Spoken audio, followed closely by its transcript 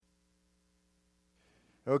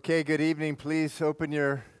Okay, good evening. Please open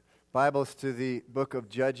your Bibles to the book of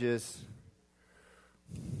Judges.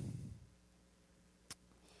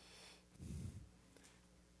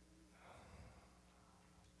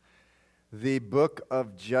 The book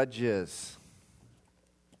of Judges.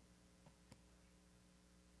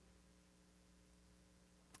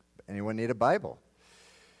 Anyone need a Bible?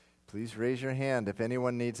 Please raise your hand if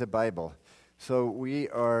anyone needs a Bible. So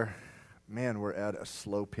we're at a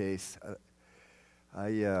slow pace.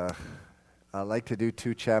 I like to do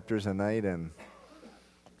 2 chapters a night, and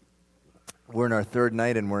we're in our third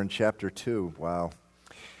night, and we're in chapter 2. Wow.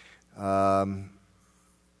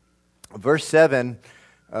 Verse 7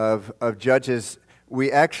 of Judges,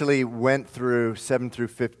 we actually went through 7 through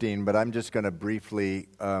 15, but I'm just going to briefly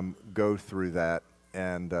go through that,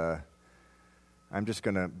 and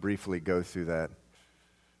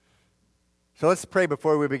So let's pray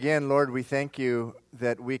before we begin. Lord, we thank you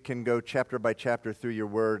that we can go chapter by chapter through your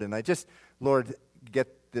word. And I just, Lord,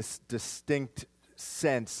 get this distinct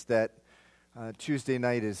sense that Tuesday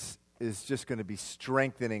night is just going to be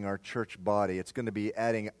strengthening our church body. It's going to be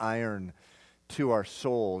adding iron to our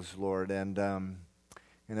souls, Lord, and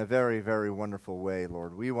in a very, very wonderful way,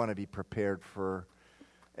 Lord. We want to be prepared for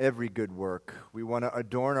every good work. We want to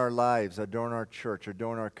adorn our lives, adorn our church,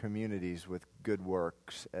 adorn our communities with good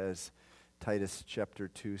works, as Titus chapter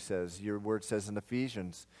 2 says. Your word says in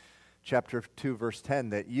Ephesians chapter 2 verse 10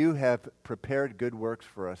 that you have prepared good works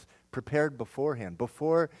for us, prepared beforehand,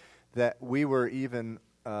 before that we were even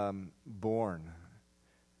born,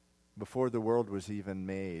 before the world was even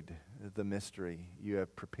made, the mystery. You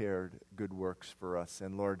have prepared good works for us.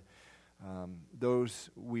 And Lord, those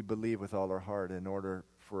we believe with all our heart. In order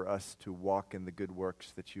for us to walk in the good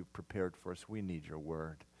works that you've prepared for us, we need your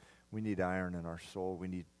word. We need iron in our soul.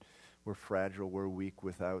 We're fragile, we're weak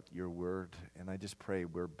without your word, and I just pray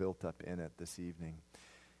we're built up in it this evening.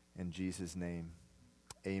 In Jesus' name,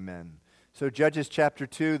 amen. So Judges chapter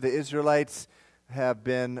 2, the Israelites have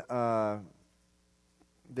been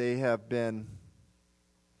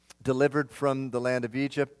delivered from the land of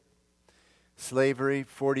Egypt, slavery,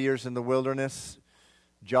 40 years in the wilderness.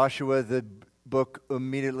 Joshua, the book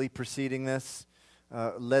immediately preceding this,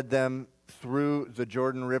 led them through the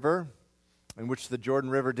Jordan River, in which the Jordan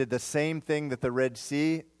River did the same thing that the Red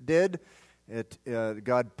Sea did.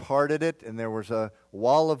 God parted it, and there was a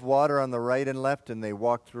wall of water on the right and left, and they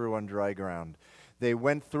walked through on dry ground. They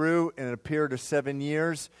went through in a period of 7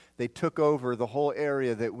 years. They took over the whole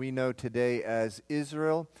area that we know today as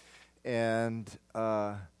Israel, and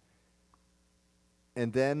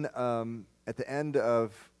then at the end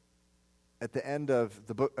of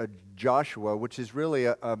the book of Joshua, which is really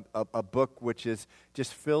a book which is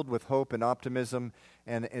just filled with hope and optimism,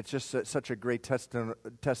 and it's just such a great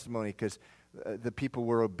testimony because the people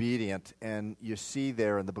were obedient, and you see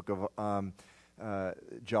there in the book of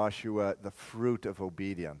Joshua the fruit of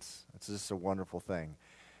obedience. It's just a wonderful thing.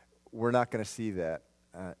 We're not going to see that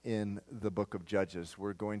in the book of Judges.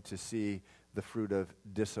 We're going to see the fruit of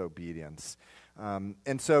disobedience.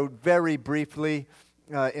 And so very briefly,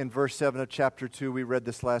 in verse 7 of chapter 2, we read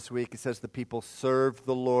this last week. It says, the people served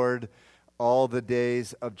the Lord all the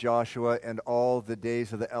days of Joshua and all the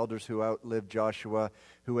days of the elders who outlived Joshua,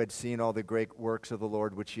 who had seen all the great works of the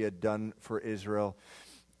Lord which he had done for Israel.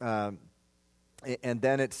 And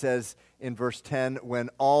then it says in verse 10, when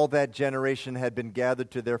all that generation had been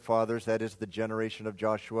gathered to their fathers, that is the generation of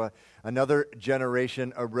Joshua, another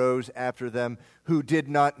generation arose after them who did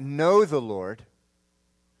not know the Lord,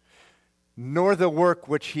 nor the work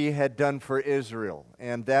which he had done for Israel.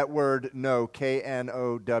 And that word know,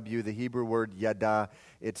 K-N-O-W, the Hebrew word yada,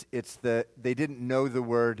 they didn't know the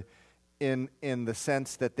word in the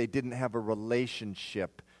sense that they didn't have a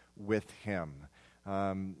relationship with him.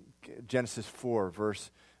 Genesis 4, verse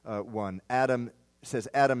 1. Adam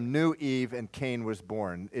knew Eve and Cain was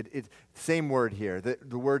born. Same word here,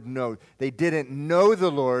 the word know. They didn't know the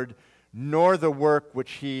Lord, nor the work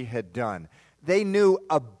which he had done. They knew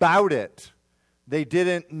about it. They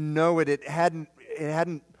didn't know it. It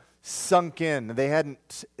hadn't sunk in.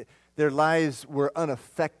 Their lives were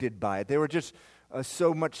unaffected by it. They were just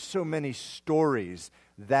so many stories.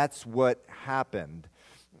 That's what happened.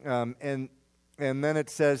 And then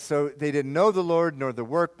it says, so they didn't know the Lord nor the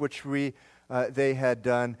work which they had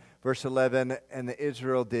done. Verse 11, and the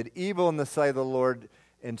Israel did evil in the sight of the Lord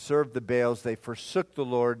and served the Baals. They forsook the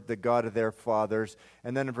Lord, the God of their fathers.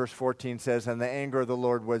 And then in verse 14 says, and the anger of the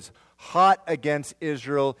Lord was hot against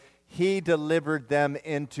Israel. He delivered them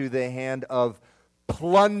into the hand of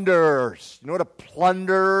plunderers. You know what a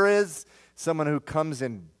plunderer is? Someone who comes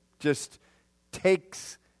and just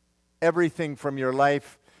takes everything from your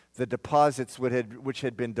life the deposits which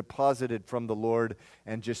had been deposited from the Lord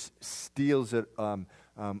and just steals it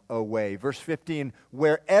away. Verse 15,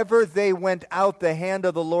 wherever they went out, the hand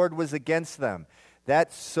of the Lord was against them.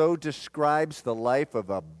 That so describes the life of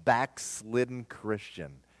a backslidden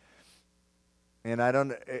Christian. And I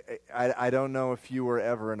don't know if you were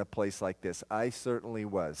ever in a place like this. I certainly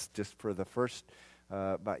was. Just for the first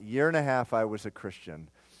about year and a half I was a Christian.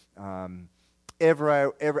 I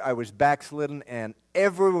was backslidden, and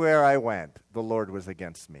everywhere I went, the Lord was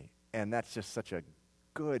against me. And that's just such a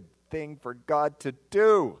good thing for God to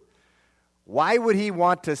do. Why would He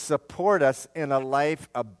want to support us in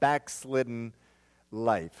a backslidden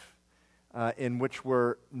life, in which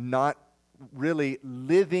we're not really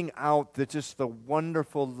living out just the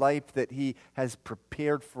wonderful life that He has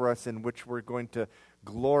prepared for us, in which we're going to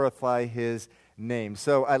glorify His name?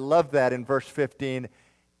 So I love that in verse 15.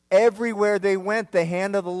 Everywhere they went, the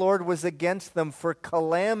hand of the Lord was against them for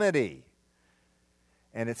calamity.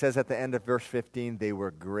 And it says at the end of verse 15, they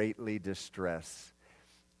were greatly distressed.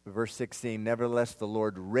 Verse 16, nevertheless, the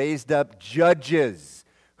Lord raised up judges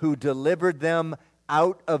who delivered them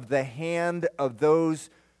out of the hand of those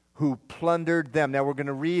who plundered them. Now we're going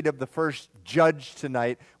to read of the first judge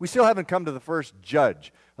tonight. We still haven't come to the first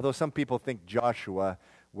judge, although some people think Joshua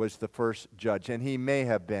was the first judge, and he may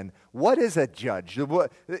have been. What is a judge? You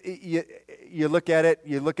look at it,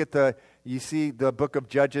 you see the book of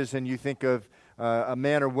Judges, and you think of a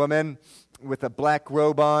man or woman with a black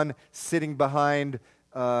robe on, sitting behind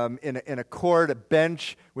in a court, a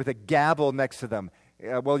bench, with a gavel next to them.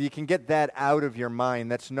 Well, you can get that out of your mind.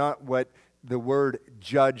 That's not what the word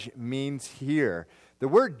judge means here. The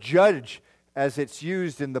word judge, as it's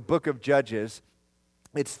used in the book of Judges,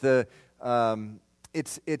 it's the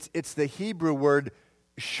Hebrew word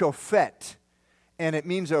shofet, and it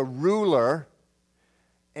means a ruler,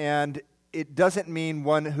 and it doesn't mean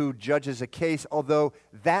one who judges a case, although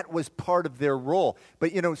that was part of their role.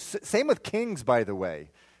 But, same with kings, by the way.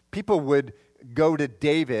 People would go to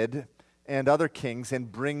David and other kings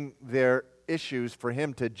and bring their issues for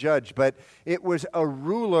him to judge. But it was a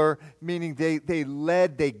ruler, meaning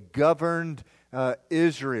they governed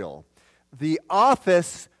Israel. The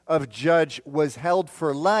office of judge was held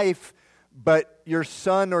for life, but your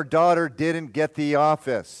son or daughter didn't get the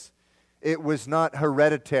office. It was not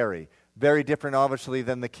hereditary. Very different, obviously,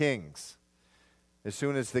 than the kings. As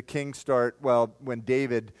soon as the kings when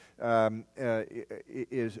David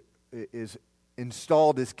is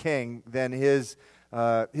installed as king, then his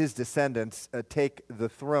descendants take the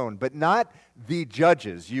throne. But not the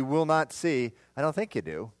judges. You will not see, I don't think you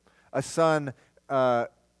do, a son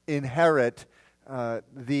inherit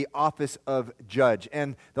the office of judge.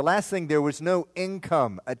 And the last thing, there was no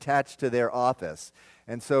income attached to their office.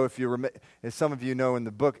 And so as some of you know in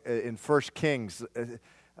the book, in 1 Kings, in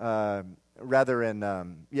 1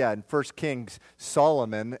 Kings,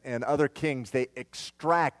 Solomon and other kings, they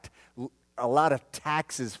extract a lot of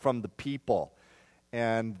taxes from the people.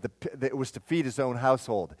 And it was to feed his own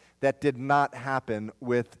household. That did not happen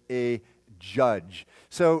with a judge.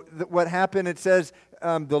 So what happened, it says,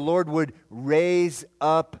 the Lord would raise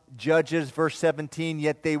up judges, verse 17,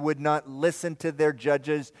 yet they would not listen to their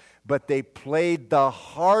judges, but they played the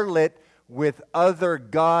harlot with other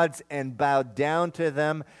gods and bowed down to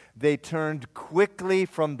them. They turned quickly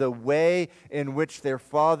from the way in which their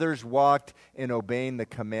fathers walked in obeying the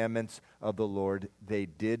commandments of the Lord. They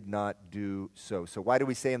did not do so. So why do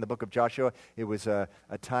we say in the book of Joshua it was a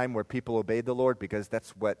time where people obeyed the Lord? Because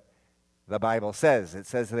that's what the Bible says. It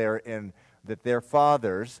says there that their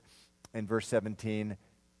fathers, in verse 17,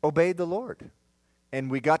 obeyed the Lord. And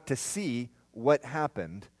we got to see what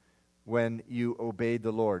happened when you obeyed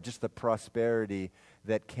the Lord, just the prosperity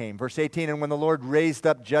that came. Verse 18, and when the Lord raised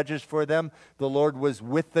up judges for them, the Lord was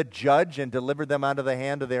with the judge and delivered them out of the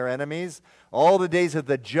hand of their enemies all the days of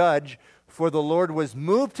the judge, for the Lord was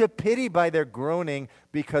moved to pity by their groaning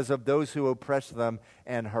because of those who oppressed them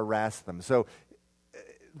and harassed them. So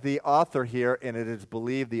the author here, and it is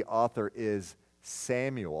believed the author is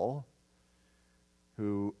Samuel,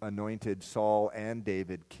 who anointed Saul and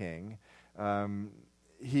David king.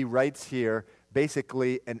 He writes here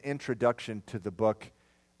basically an introduction to the book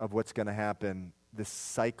of what's going to happen, this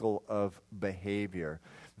cycle of behavior.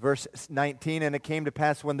 Verse 19, and it came to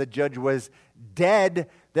pass when the judge was dead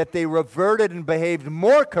that they reverted and behaved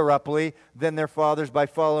more corruptly than their fathers by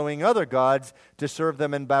following other gods to serve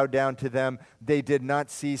them and bow down to them. They did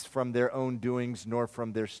not cease from their own doings nor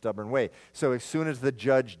from their stubborn way. So as soon as the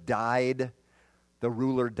judge died, the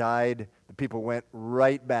ruler died, the people went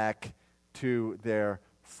right back to their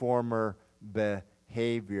former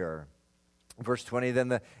behavior. Verse 20, then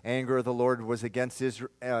the anger of the Lord was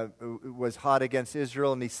was hot against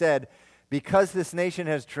Israel, and he said, because this nation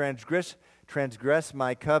has transgressed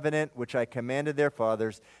my covenant, which I commanded their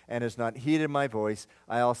fathers, and has not heeded my voice,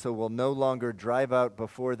 I also will no longer drive out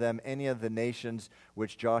before them any of the nations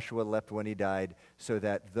which Joshua left when he died, so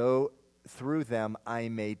that through them I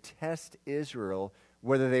may test Israel,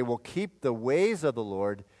 whether they will keep the ways of the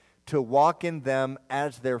Lord, to walk in them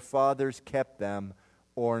as their fathers kept them,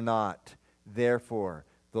 or not. Therefore,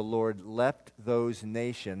 the Lord left those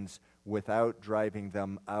nations without driving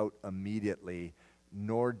them out immedately,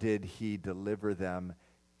 nor did he deliver them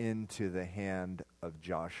into the hand of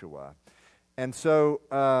Joshua. And so,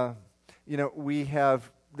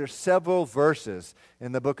 there's several verses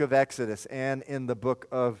in the book of Exodus and in the book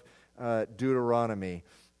of Deuteronomy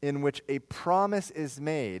in which a promise is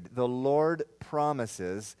made. The Lord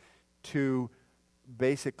promises to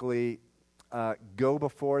basically go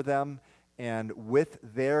before them, and with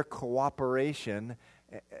their cooperation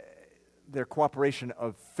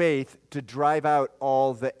of faith, to drive out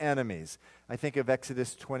all the enemies. I think of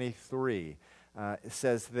Exodus 23. It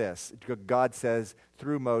says this. God says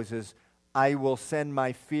through Moses, I will send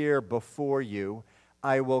my fear before you.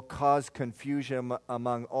 I will cause confusion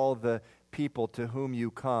among all the people to whom you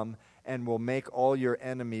come, and will make all your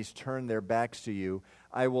enemies turn their backs to you.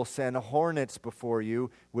 I will send hornets before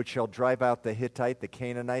you, which shall drive out the Hittite, the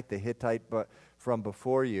Canaanite, the Hittite from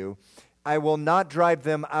before you. I will not drive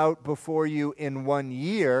them out before you in 1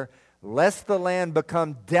 year, lest the land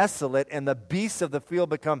become desolate and the beasts of the field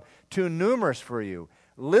become too numerous for you.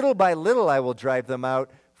 Little by little I will drive them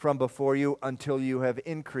out from before you until you have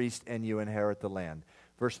increased and you inherit the land.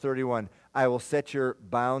 Verse 31, I will set your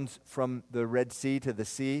bounds from the Red Sea to the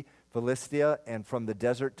sea, Philistia, and from the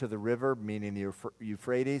desert to the river, meaning the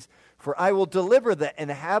Euphrates. For I will deliver the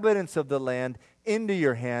inhabitants of the land into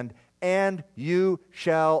your hand, and you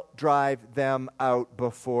shall drive them out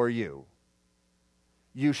before you.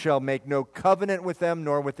 You shall make no covenant with them,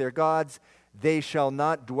 nor with their gods. They shall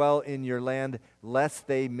not dwell in your land, lest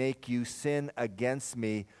they make you sin against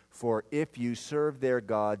me. For if you serve their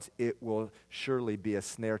gods, it will surely be a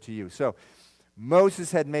snare to you. So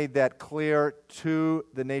Moses had made that clear to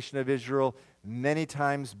the nation of Israel many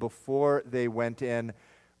times before they went in.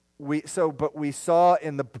 But we saw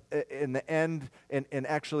in the end, and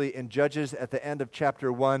actually in Judges at the end of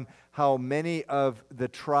chapter 1, how many of the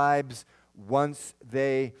tribes, once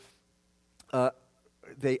they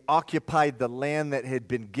occupied the land that had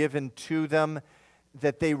been given to them,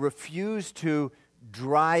 that they refused to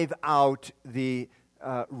drive out the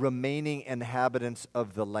remaining inhabitants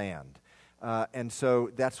of the land. And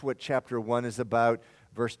so that's what chapter 1 is about.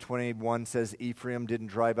 Verse 21 says Ephraim didn't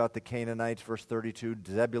drive out the Canaanites. Verse 32,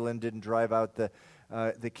 Zebulun didn't drive out the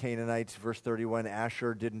Canaanites. Verse 31,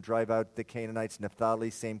 Asher didn't drive out the Canaanites. Naphtali,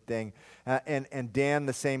 same thing. And Dan,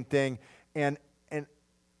 the same thing. And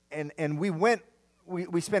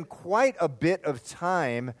we spent quite a bit of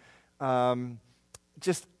time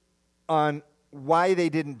just on why they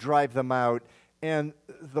didn't drive them out. And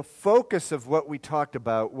the focus of what we talked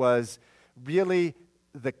about was really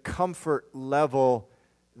the comfort level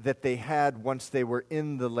that they had once they were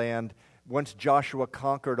in the land, once Joshua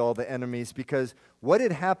conquered all the enemies. Because what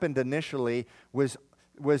had happened initially was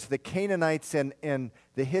the Canaanites and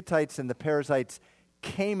the Hittites and the Perizzites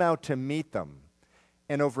came out to meet them.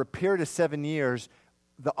 And over a period of 7 years,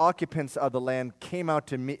 the occupants of the land came out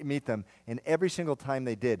to meet them. And every single time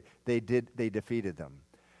they defeated them.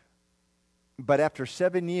 But after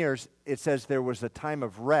 7 years, it says there was a time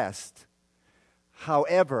of rest.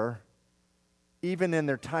 However, even in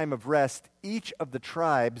their time of rest, each of the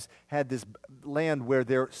tribes had this land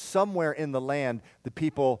where somewhere in the land, the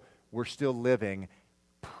people were still living,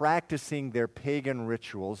 practicing their pagan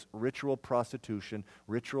rituals, ritual prostitution,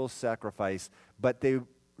 ritual sacrifice, but they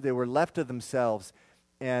were left to themselves,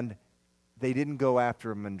 and they didn't go after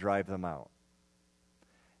them and drive them out.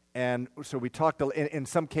 And so we talked, in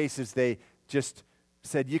some cases, they just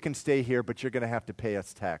said, you can stay here, but you're going to have to pay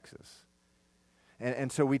us taxes.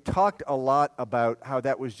 And so we talked a lot about how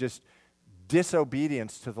that was just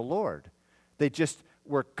disobedience to the Lord. They just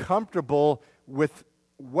were comfortable with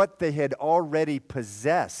what they had already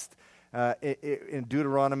possessed. In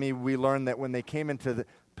Deuteronomy, we learned that when they came into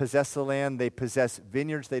possess the land, they possessed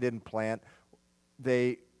vineyards they didn't plant.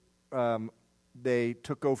 They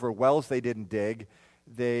took over wells they didn't dig.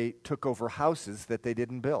 They took over houses that they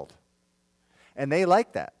didn't build. And they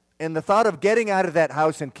liked that. And the thought of getting out of that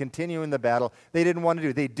house and continuing the battle, they didn't want to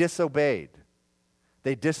do. They disobeyed.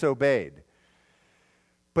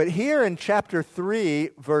 But here in chapter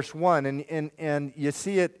 3, verse 1, and you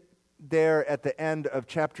see it there at the end of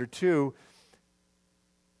chapter 2,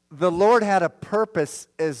 the Lord had a purpose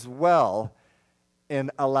as well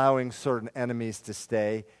in allowing certain enemies to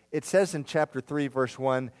stay. It says in chapter 3, verse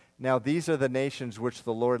 1, "Now these are the nations which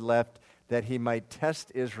the Lord left, that he might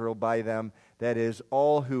test Israel by them, that is,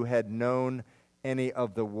 all who had known any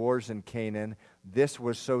of the wars in Canaan. This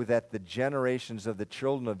was so that the generations of the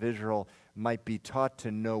children of Israel might be taught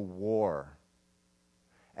to know war,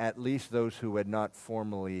 at least those who had not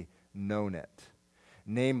formerly known it.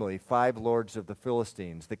 Namely, 5 lords of the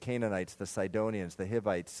Philistines, the Canaanites, the Sidonians, the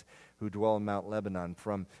Hivites, who dwell in Mount Lebanon,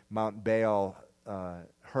 from Mount Baal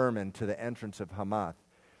Hermon to the entrance of Hamath."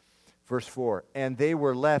 Verse 4, "And they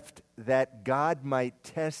were left that God might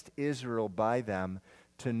test Israel by them,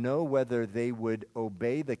 to know whether they would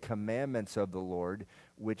obey the commandments of the Lord,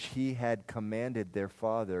 which he had commanded their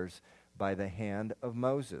fathers by the hand of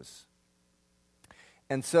Moses."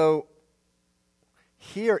 And so,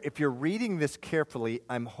 here, if you're reading this carefully,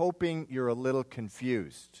 I'm hoping you're a little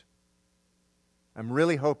confused. I'm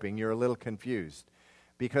really hoping you're a little confused.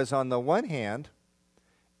 Because on the one hand,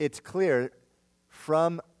 it's clear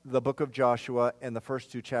from the book of Joshua and the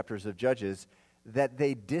first 2 chapters of Judges that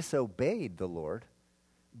they disobeyed the Lord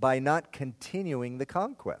by not continuing the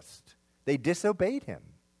conquest. They disobeyed him.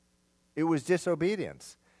 It was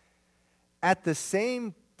disobedience. By the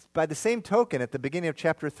same token, at the beginning of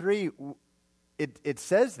chapter 3, it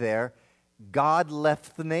says there, God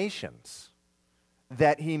left the nations,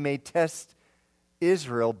 that he may test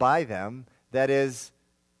Israel by them, that is,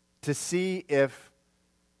 to see if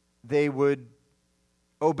they would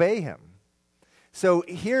obey him. So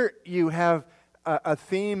here you have a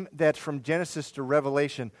theme that's from Genesis to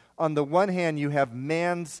Revelation. On the one hand, you have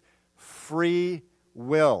man's free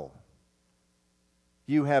will.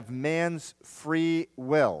 You have man's free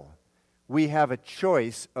will. We have a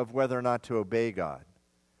choice of whether or not to obey God.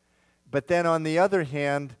 But then on the other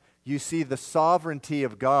hand, you see the sovereignty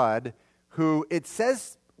of God, who, it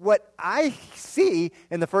says, what I see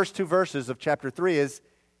in the first 2 verses of chapter 3 is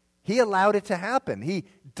he allowed it to happen. He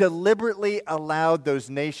deliberately allowed those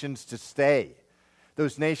nations to stay.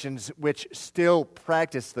 Those nations which still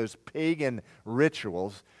practice those pagan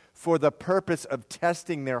rituals for the purpose of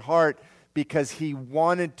testing their heart, because he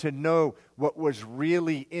wanted to know what was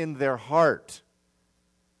really in their heart.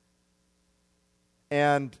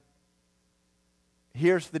 And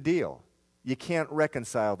here's the deal. You can't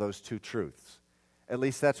reconcile those 2 truths. At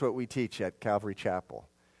least that's what we teach at Calvary Chapel.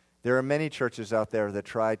 There are many churches out there that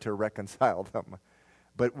try to reconcile them.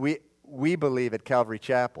 But we believe at Calvary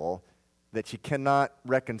Chapel that you cannot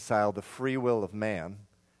reconcile the free will of man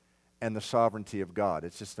and the sovereignty of God.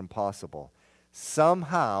 It's just impossible.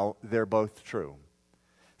 Somehow, they're both true.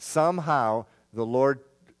 Somehow, the Lord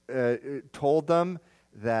told them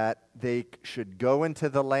that they should go into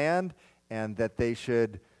the land and that they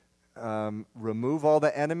should remove all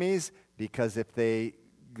the enemies, because if the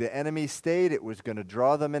enemies stayed, it was going to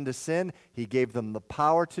draw them into sin. He gave them the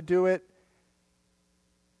power to do it,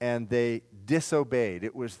 and they disobeyed.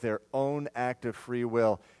 It was their own act of free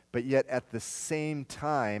will. But yet, at the same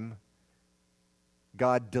time,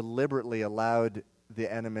 God deliberately allowed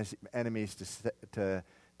the enemies to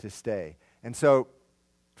stay. And so,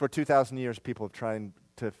 for 2,000 years, people have tried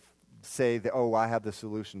to say that, oh, I have the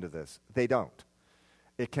solution to this. They don't.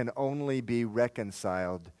 It can only be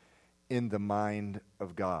reconciled in the mind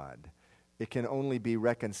of God. It can only be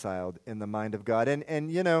reconciled in the mind of God.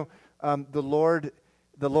 And you know, the Lord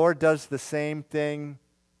does the same thing.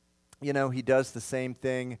 You know, he does the same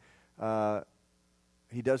thing.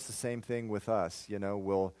 He does the same thing with us. You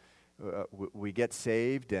know, we get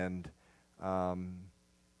saved, and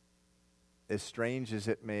as strange as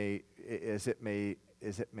it may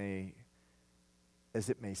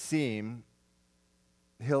seem,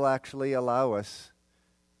 he'll actually allow us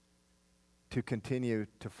to continue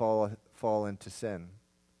to fall into sin,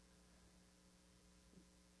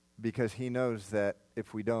 because he knows that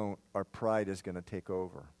if we don't, our pride is going to take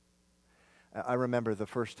over. I remember the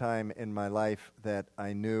first time in my life that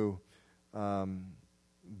I knew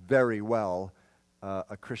very well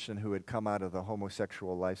a Christian who had come out of the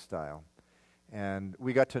homosexual lifestyle. And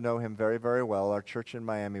we got to know him very, very well. Our church in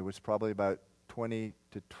Miami was probably about 20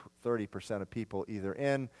 to 30% of people either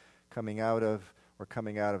coming out of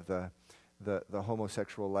the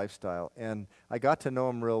homosexual lifestyle. And I got to know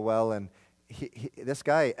him real well, and this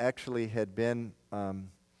guy actually had been,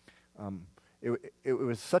 it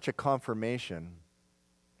was such a confirmation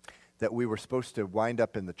that we were supposed to wind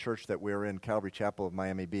up in the church that we were in, Calvary Chapel of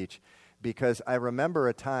Miami Beach, because I remember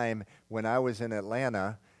a time when I was in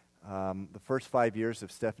Atlanta. The first 5 years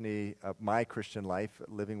of my Christian life,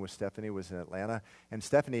 living with Stephanie, was in Atlanta. And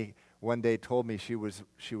Stephanie one day told me she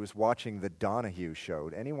was watching the Donahue Show.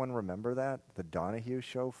 Anyone remember that? The Donahue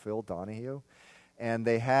Show, Phil Donahue? And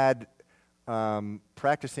they had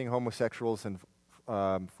practicing homosexuals and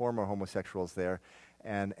former homosexuals there.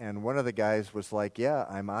 And one of the guys was like, yeah,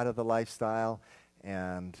 I'm out of the lifestyle,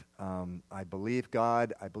 and I believe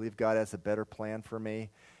God. I believe God has a better plan for me.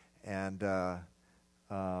 And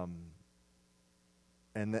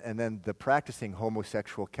then the practicing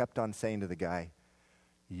homosexual kept on saying to the guy,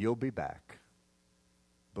 you'll be back.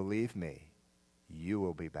 Believe me, you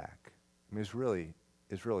will be back. I mean,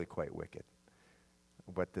 it's really quite wicked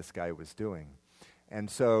what this guy was doing. And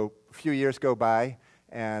so a few years go by,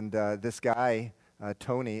 and this guy,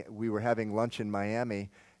 Tony, we were having lunch in Miami,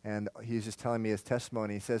 and he's just telling me his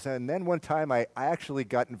testimony. He says, and then one time I actually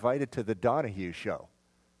got invited to the Donahue Show.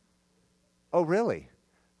 Oh, really?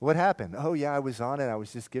 What happened? Oh, yeah, I was on it. I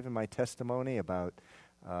was just giving my testimony about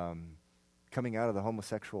coming out of the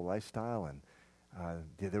homosexual lifestyle, and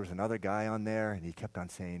there was another guy on there, and he kept on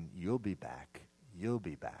saying, you'll be back. You'll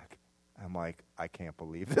be back. I'm like, I can't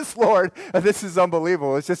believe this, Lord. This is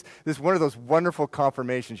unbelievable. It's just this one of those wonderful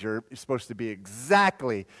confirmations you're supposed to be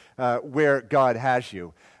exactly where God has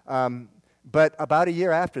you. But about a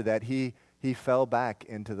year after that, he fell back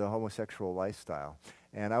into the homosexual lifestyle.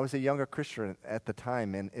 And I was a younger Christian at the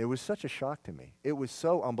time, and it was such a shock to me. It was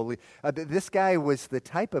so unbelievable. This guy was the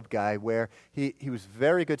type of guy where he was a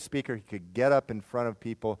very good speaker. He could get up in front of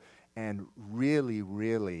people, and really,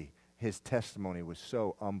 really, his testimony was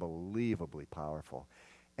so unbelievably powerful.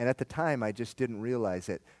 And at the time, I just didn't realize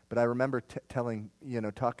it. But I remember talking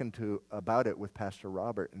about it with Pastor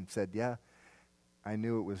Robert, and said, yeah, I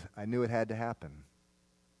knew it had to happen.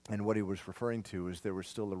 And what he was referring to is there was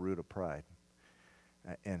still a root of pride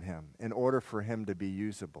in him, in order for him to be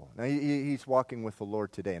usable. Now, he's walking with the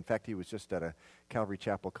Lord today. In fact, he was just at a Calvary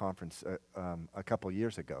Chapel conference a couple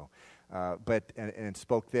years ago, and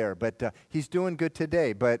spoke there. But he's doing good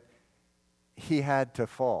today, but he had to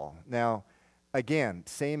fall. Now, again,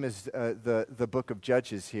 same as the book of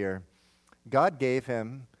Judges here, God gave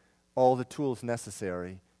him all the tools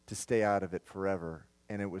necessary to stay out of it forever,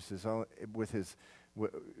 and it was his own, with his 2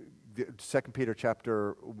 Peter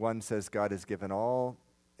chapter 1 says God has given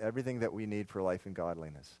everything that we need for life and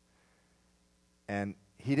godliness. And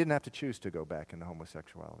he didn't have to choose to go back into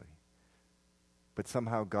homosexuality. But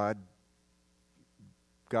somehow God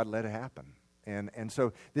let it happen. And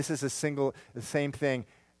so this is the same thing.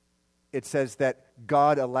 It says that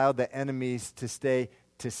God allowed the enemies to stay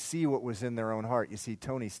to see what was in their own heart. You see,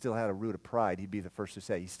 Tony still had a root of pride. He'd be the first to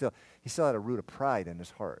say. He still had a root of pride in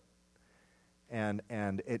his heart. And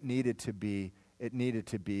it needed to be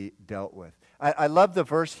dealt with. I love the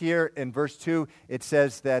verse here in verse 2. It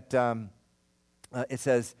says that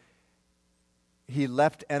he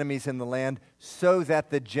left enemies in the land so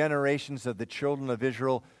that the generations of the children of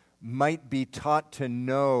Israel might be taught to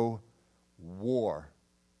know war.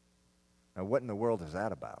 Now, what in the world is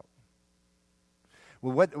that about?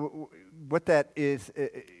 Well, what that is,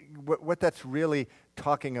 what that's really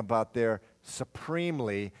talking about there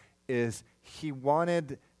supremely is he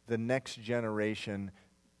wanted the next generation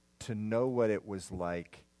to know what it was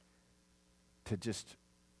like to just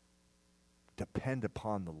depend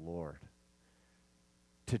upon the Lord,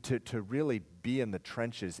 to really be in the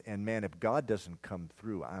trenches. And man, if God doesn't come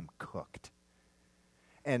through, I'm cooked.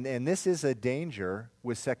 And this is a danger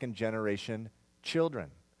with second generation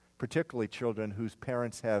children, particularly children whose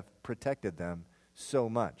parents have protected them so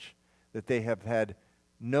much that they have had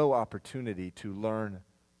no opportunity to learn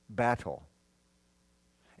battle.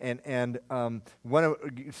 And one of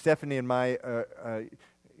Stephanie and my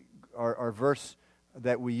our verse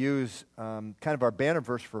that we use, kind of our banner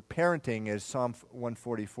verse for parenting, is Psalm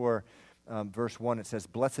 144, verse 1. It says,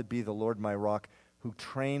 "Blessed be the Lord my rock, who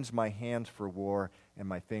trains my hands for war and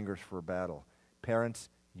my fingers for battle." Parents,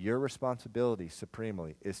 your responsibility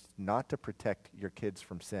supremely is not to protect your kids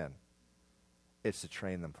from sin. It's to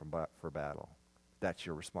train them for battle. That's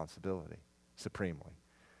your responsibility supremely.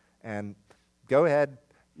 And go ahead,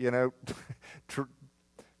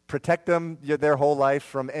 protect them their whole life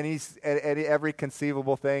from every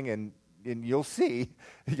conceivable thing, and you'll see,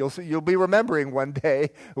 you'll be remembering one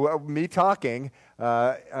day me talking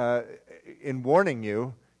in warning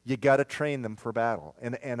you. You got to train them for battle,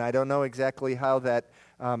 and I don't know exactly how that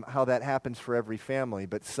happens for every family,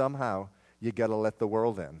 but somehow you got to let the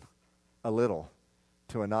world in a little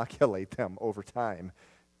to inoculate them over time,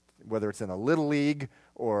 whether it's in a little league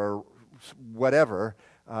or whatever.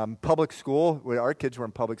 public school. Our kids were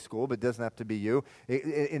in public school, but it doesn't have to be you.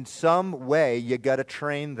 In some way, you got to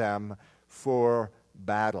train them for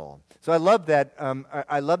battle. So I love that.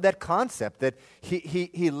 I love that concept that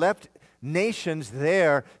he left nations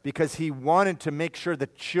there because he wanted to make sure the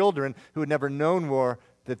children who had never known war,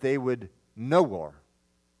 that they would know war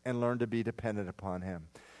and learn to be dependent upon him.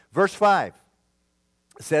 Verse 5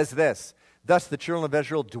 says this: Thus the children of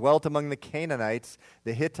Israel dwelt among the Canaanites,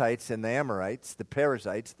 the Hittites, and the Amorites, the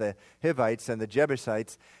Perizzites, the Hivites, and the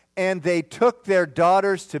Jebusites, and they took their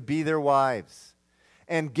daughters to be their wives,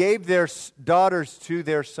 and gave their daughters to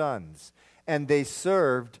their sons, and they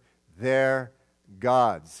served their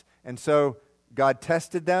gods. And so God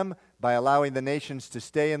tested them by allowing the nations to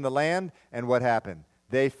stay in the land, and what happened?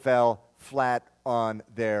 They fell flat on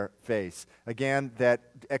their face. Again, that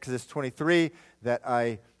Exodus 23 that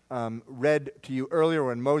I read to you earlier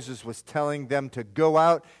when Moses was telling them to go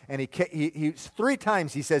out, and he 3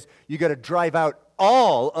 times he says, you got to drive out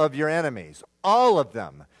all of your enemies, all of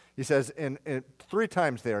them. He says in 3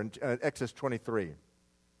 times there in Exodus 23.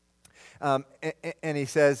 And he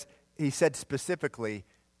said specifically,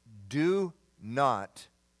 do not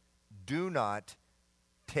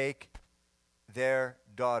take their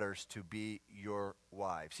daughters to be your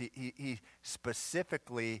wives. He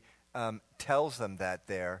specifically tells them that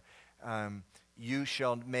there. You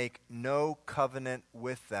shall make no covenant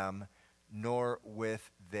with them, nor with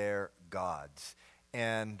their gods.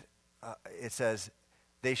 And it says,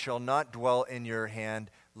 they shall not dwell in your hand,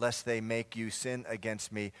 lest they make you sin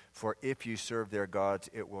against me. For if you serve their gods,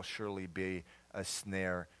 it will surely be a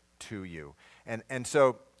snare to you. And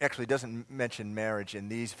so, actually, it doesn't mention marriage in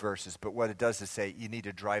these verses, but what it does is say you need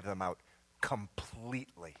to drive them out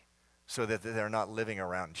completely so that they're not living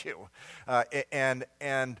around you. But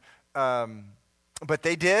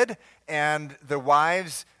they did, and the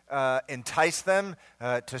wives enticed them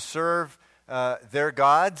to serve their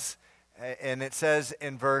gods. And it says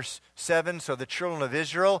in verse 7, so the children of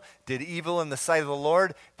Israel did evil in the sight of the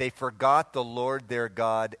Lord. They forgot the Lord their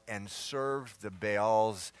God and served the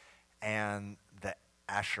Baals and the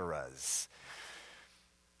Asherahs.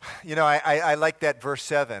 You know, I like that verse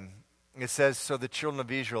 7. It says, so the children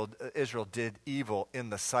of Israel did evil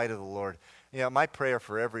in the sight of the Lord. You know, my prayer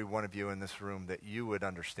for every one of you in this room that you would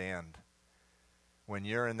understand when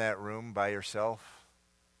you're in that room by yourself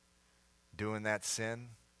doing that sin,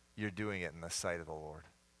 you're doing it in the sight of the Lord.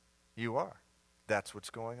 You are. That's what's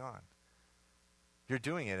going on. You're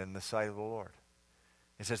doing it in the sight of the Lord.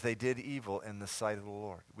 It says they did evil in the sight of the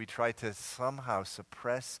Lord. We try to somehow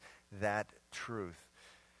suppress that truth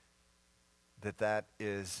that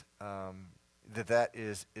is going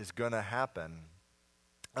to happen.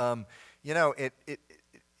 You know,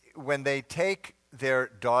 when they take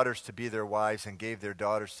their daughters to be their wives and gave their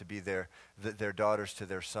daughters to be their daughters to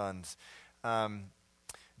their sons,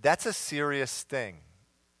 that's a serious thing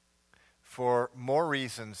for more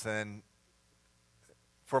reasons than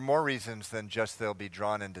just they'll be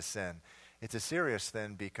drawn into sin. It's a serious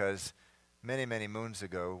thing because many, many moons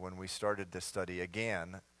ago when we started to study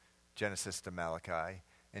again Genesis to Malachi,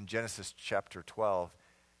 in Genesis chapter 12,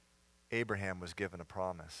 Abraham was given a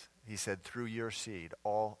promise. He said, through your seed,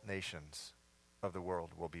 all nations of the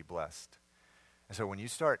world will be blessed. And so when you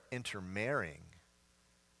start intermarrying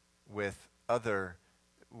with other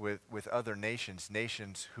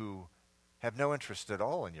nations who have no interest at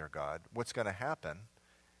all in your God, what's going to happen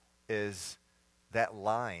is that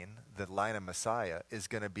line, the line of Messiah, is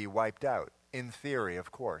going to be wiped out. In theory,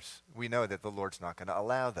 of course. We know that the Lord's not going to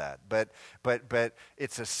allow that. But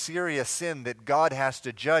it's a serious sin that God has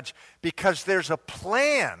to judge because there's a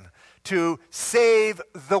plan to save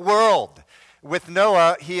the world. With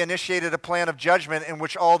Noah, he initiated a plan of judgment in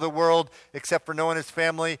which all the world, except for Noah and his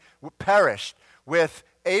family, perished. With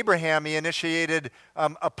Abraham, he initiated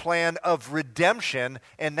a plan of redemption,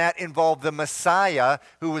 and that involved the Messiah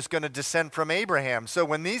who was going to descend from Abraham. So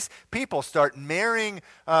when these people start marrying,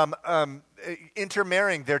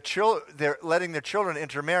 intermarrying, they're letting their children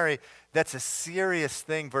intermarry, that's a serious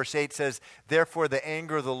thing. Verse 8 says, therefore the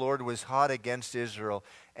anger of the Lord was hot against Israel,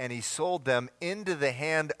 and he sold them into the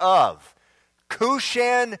hand of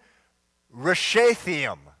Cushan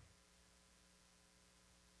Rishathaim.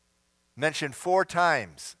 Mentioned 4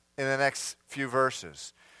 times in the next few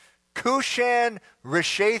verses. Cushan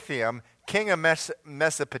Rishathaim, king of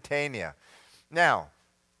Mesopotamia. Now,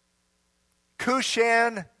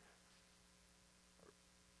 Cushan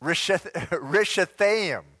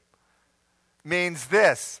Rishathaim means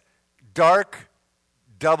this: dark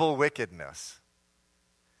double wickedness.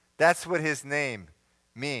 That's what his name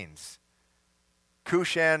means.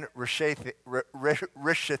 Cushan Rishathaim.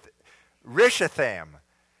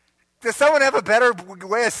 Does someone have a better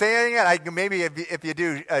way of saying it? Maybe if you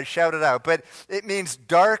do, shout it out. But it means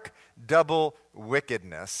dark, double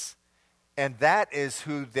wickedness. And that is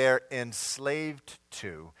who they're enslaved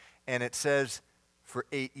to. And it says for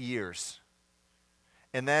 8 years.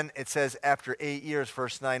 And then it says after 8 years,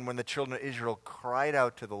 verse 9, when the children of Israel cried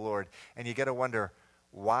out to the Lord. And you got to wonder,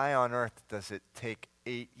 why on earth does it take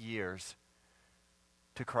 8 years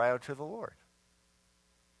to cry out to the Lord?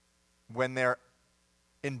 When they're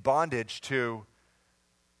in bondage to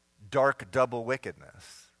dark double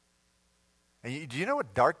wickedness. And do you know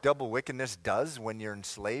what dark double wickedness does when you're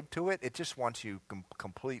enslaved to it? It just wants you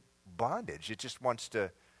complete bondage. It just wants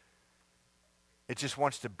to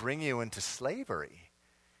bring you into slavery.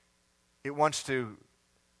 It wants to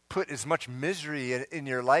put as much misery in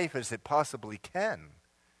your life as it possibly can.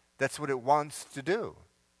 That's what it wants to do.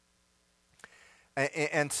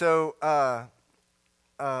 And so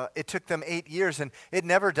it took them 8 years, and it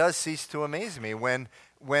never does cease to amaze me when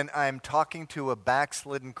I'm talking to a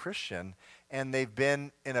backslidden Christian and they've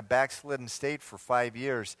been in a backslidden state for 5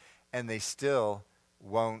 years and they still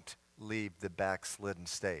won't leave the backslidden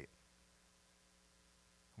state.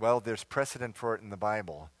 Well, there's precedent for it in the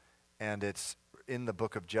Bible, and it's in the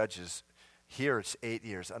book of Judges. Here it's 8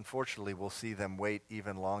 years. Unfortunately, we'll see them wait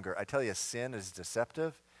even longer. I tell you, sin is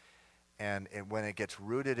deceptive, and when it gets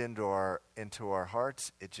rooted into our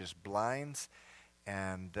hearts, it just blinds,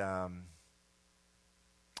 and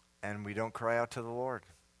we don't cry out to the Lord.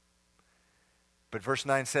 But verse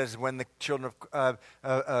 9 says, when the children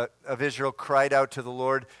of Israel cried out to the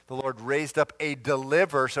Lord raised up a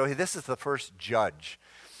deliverer. So this is the first judge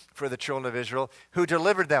for the children of Israel, who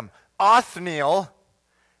delivered them. Othniel,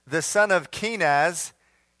 the son of Kenaz,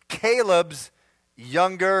 Caleb's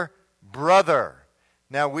younger brother.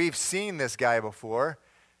 Now, we've seen this guy before.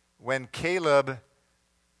 When Caleb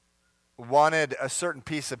wanted a certain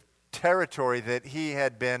piece of territory that he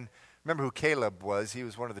had been, remember who Caleb was? He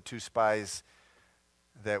was one of the 2 spies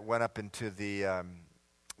that went up into the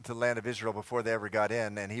land of Israel before they ever got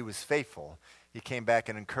in, and he was faithful. He came back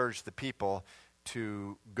and encouraged the people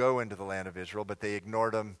to go into the land of Israel, but they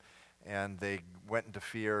ignored him, and they went into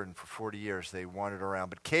fear, and for 40 years they wandered around.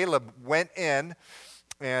 But Caleb went in,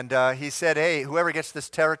 and he said, hey, whoever gets this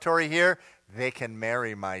territory here, they can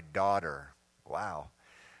marry my daughter. Wow.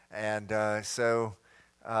 And so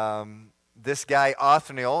this guy,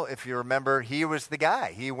 Othniel, if you remember, he was the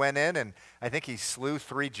guy. He went in, and I think he slew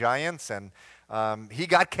 3 giants, and he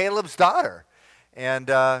got Caleb's daughter. And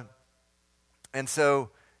so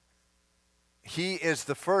he is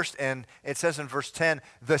the first, and it says in verse 10,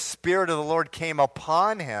 the Spirit of the Lord came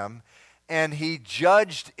upon him, and he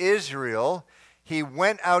judged Israel. He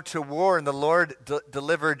went out to war, and the Lord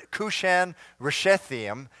delivered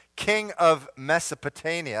Cushan-Rishathaim, king of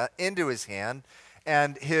Mesopotamia, into his hand,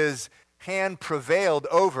 and his hand prevailed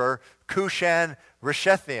over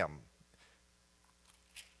Cushan-Rishathaim.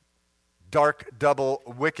 Dark double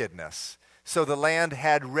wickedness. So the land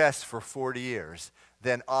had rest for 40 years.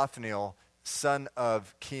 Then Othniel, son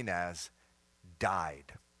of Kenaz,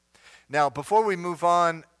 died. Now, before we move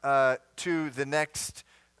on to the next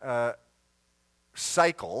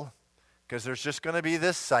cycle, because there's just going to be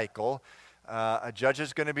this cycle, a judge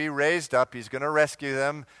is going to be raised up. He's going to rescue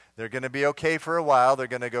them. They're going to be okay for a while. They're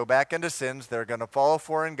going to go back into sins. They're going to follow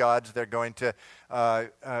foreign gods. They're going to,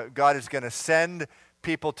 God is going to send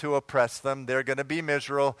people to oppress them. They're going to be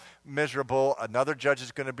miserable. Another judge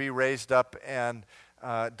is going to be raised up and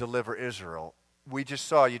deliver Israel. You just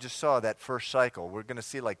saw that first cycle. We're going to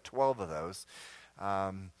see like 12 of those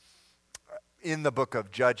in the book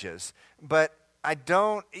of Judges. But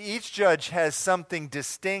each judge has something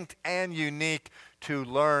distinct and unique to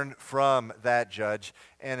learn from that judge.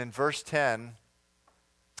 And in verse 10,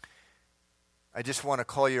 I just want to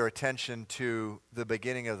call your attention to the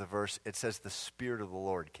beginning of the verse. It says, the Spirit of the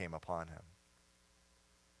Lord came upon him.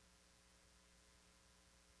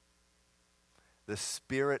 The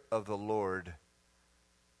Spirit of the Lord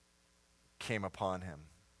came upon him.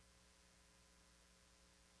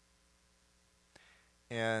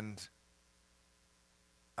 And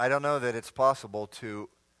I don't know that it's possible to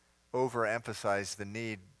overemphasize the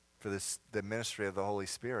need for the ministry of the Holy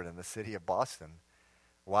Spirit in the city of Boston.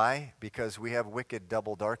 Why? Because we have wicked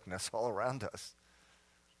double darkness all around us.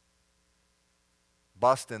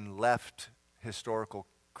 Boston left historical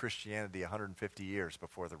Christianity 150 years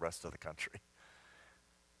before the rest of the country.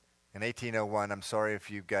 In 1801, I'm sorry if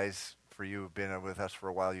you guys, for you who've been with us for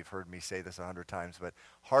a while, you've heard me say this 100 times, but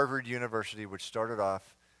Harvard University, which started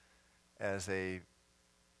off as a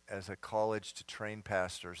college to train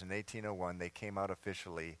pastors, in 1801, they came out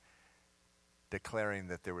officially declaring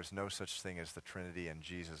that there was no such thing as the Trinity and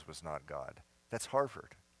Jesus was not God. That's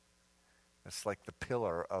Harvard. It's like the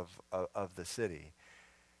pillar of the city.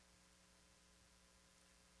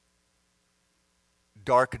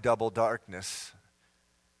 Dark double darkness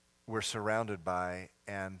we're surrounded by,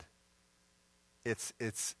 and it's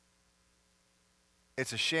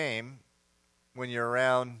a shame when you're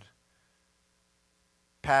around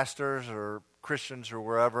pastors or Christians or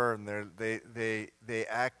wherever, and they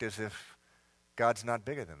act as if God's not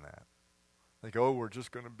bigger than that. Like, oh, we're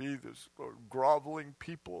just going to be this groveling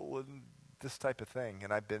people and this type of thing.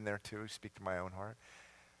 And I've been there too, speak to my own heart.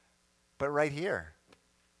 But right here,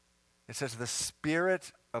 it says, the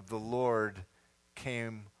Spirit of the Lord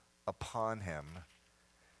came upon him,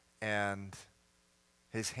 and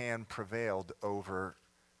his hand prevailed over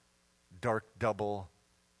dark double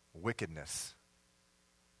wickedness.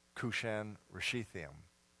 Cushan Rishathaim.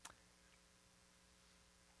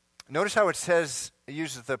 Notice how it says, it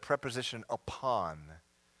uses the preposition upon.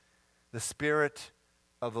 The Spirit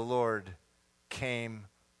of the Lord came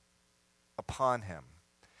upon him.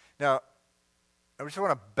 Now, I just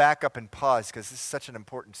want to back up and pause because this is such an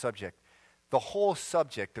important subject. The whole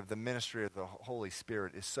subject of the ministry of the Holy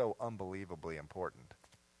Spirit is so unbelievably important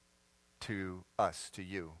to us, to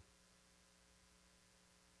you.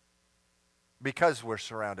 Because we're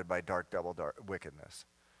surrounded by dark wickedness.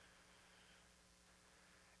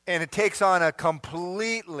 And it takes on a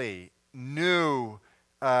completely new,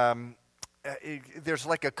 there's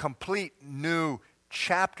like a complete new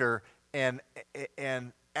chapter, and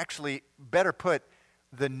actually, better put,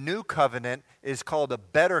 the new covenant is called a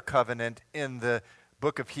better covenant in the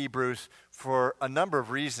book of Hebrews for a number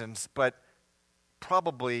of reasons, but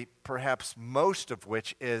probably, perhaps most of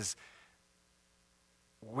which is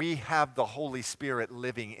we have the Holy Spirit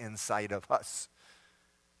living inside of us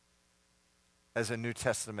as a New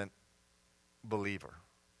Testament believer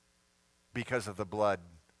because of the blood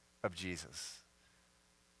of Jesus.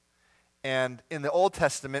 And in the Old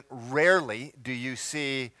Testament, rarely do you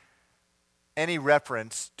see any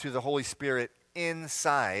reference to the Holy Spirit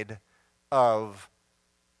inside of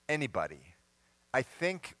anybody. I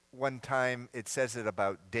think one time it says it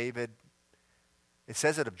about David. It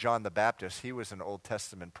says it of John the Baptist. He was an Old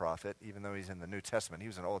Testament prophet, even though he's in the New Testament. He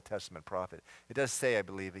was an Old Testament prophet. It does say, I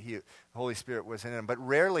believe, that the Holy Spirit was in him, but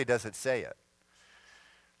rarely does it say it.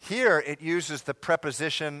 Here it uses the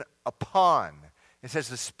preposition upon. It says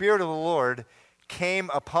the Spirit of the Lord came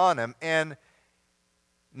upon him, and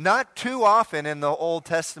not too often in the Old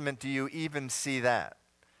Testament do you even see that.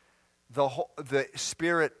 The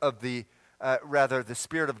Spirit of the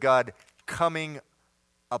Spirit of God coming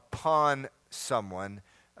upon someone.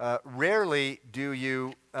 Rarely do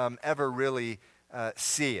you ever really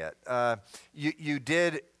see it. You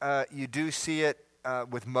do see it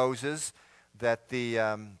with Moses, that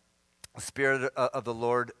the Spirit of the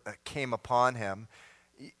Lord came upon him.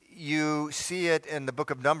 You see it in the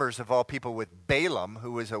book of Numbers, of all people, with Balaam,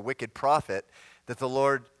 who was a wicked prophet, that the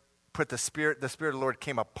Lord put the Spirit of the Lord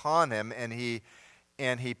came upon him, and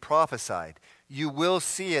he prophesied. You will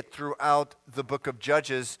see it throughout the book of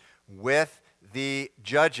Judges with the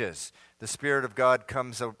judges. The Spirit of God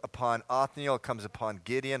comes upon Othniel, it comes upon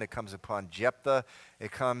Gideon, it comes upon Jephthah,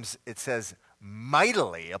 it says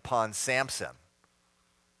mightily upon Samson.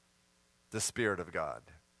 The Spirit of God.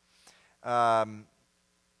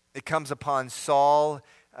 It comes upon Saul,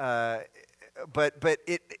 but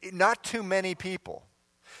not too many people.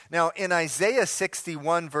 Now, in Isaiah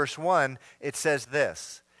 61, verse 1, it says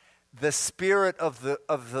this: the Spirit of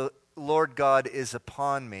the Lord God is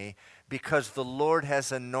upon me, because the Lord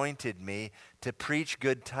has anointed me to preach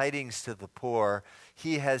good tidings to the poor.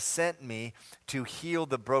 He has sent me to heal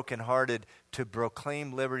the brokenhearted, to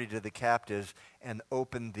proclaim liberty to the captives, and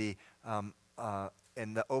open the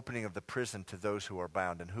opening of the prison to those who are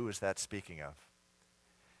bound. And who is that speaking of?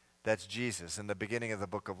 That's Jesus. In the beginning of the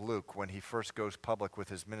book of Luke, when he first goes public with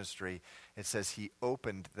his ministry, it says he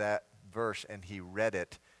opened that verse and he read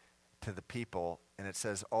it to the people, and it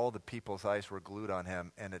says all the people's eyes were glued on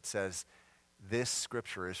him, and it says, this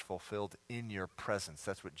scripture is fulfilled in your presence.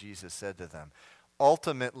 That's what Jesus said to them.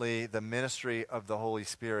 Ultimately, the ministry of the Holy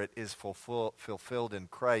Spirit is fulfilled in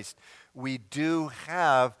Christ. We do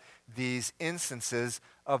have these instances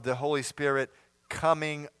of the Holy Spirit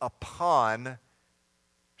coming upon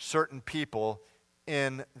certain people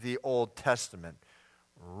in the Old Testament.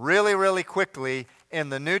 Really, really quickly, in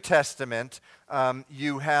the New Testament,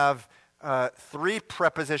 you have three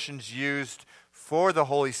prepositions used for the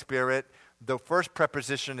Holy Spirit. The first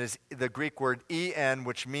preposition is the Greek word en,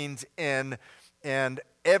 which means in, and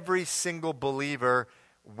every single believer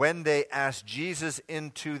when they ask Jesus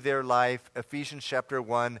into their life, Ephesians chapter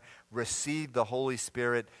 1, receive the Holy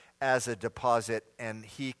Spirit as a deposit, and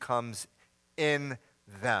he comes in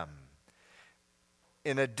them.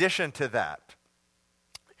 In addition to that,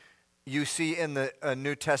 you see in the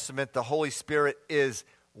New Testament, the Holy Spirit is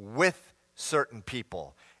with certain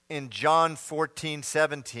people. In John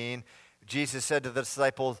 14:17, Jesus said to the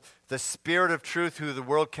disciples, "The Spirit of truth, who the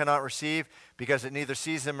world cannot receive, because it neither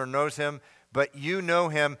sees him or knows him, but you know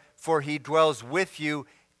him, for he dwells with you,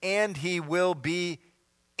 and he will be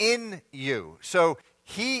in you." So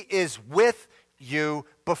he is with you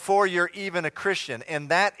before you're even a Christian. And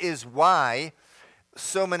that is why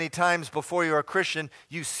so many times before you're a Christian,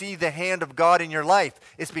 you see the hand of God in your life.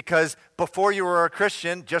 It's because before you were a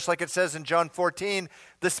Christian, just like it says in John 14,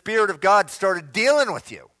 the Spirit of God started dealing with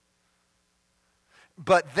you.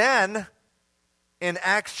 But then, in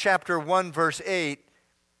Acts chapter 1, verse 8,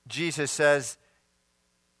 Jesus says,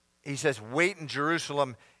 "Wait in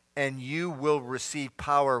Jerusalem, and you will receive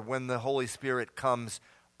power when the Holy Spirit comes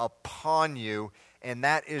upon you." And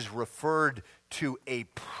that is referred to a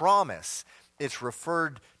promise. It's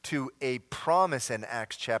referred to a promise in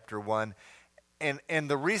Acts chapter 1. And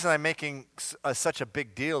the reason I'm making such a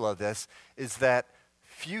big deal of this is that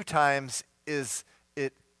few times is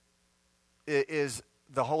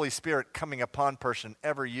the Holy Spirit coming upon person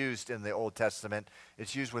ever used in the Old Testament.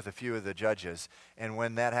 It's used with a few of the judges. And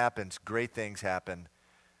when that happens, great things happen.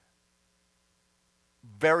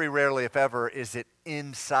 Very rarely, if ever, is it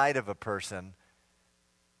inside of a person.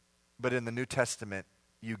 But in the New Testament,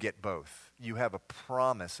 you get both. You have a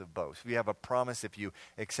promise of both. You have a promise if you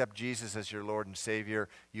accept Jesus as your Lord and Savior,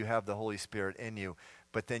 you have the Holy Spirit in you.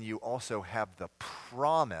 But then you also have the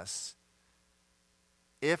promise,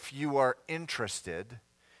 if you are interested,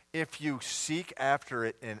 if you seek after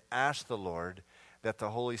it and ask the Lord, that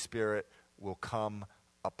the Holy Spirit will come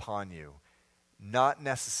upon you.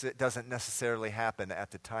 Doesn't necessarily happen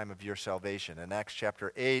at the time of your salvation. In Acts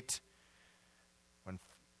chapter 8,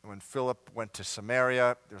 when Philip went to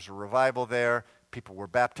Samaria, there's a revival there. People were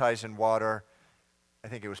baptized in water. I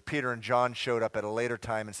think it was Peter and John showed up at a later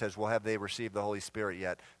time and says, "Well, have they received the Holy Spirit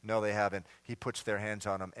yet?" No, they haven't. He puts their hands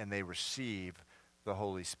on them, and they receive the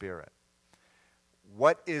Holy Spirit.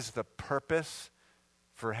 What is the purpose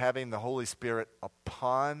for having the Holy Spirit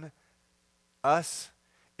upon us?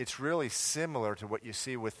 It's really similar to what you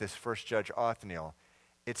see with this first judge, Othniel.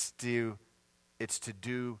 It's to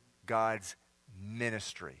do God's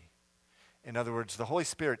ministry. In other words, the Holy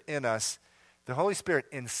Spirit in us, the Holy Spirit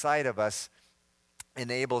inside of us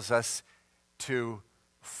enables us to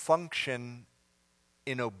function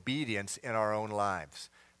in obedience in our own lives.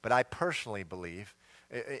 But I personally believe,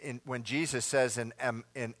 when Jesus says in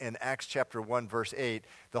Acts chapter 1, verse 8,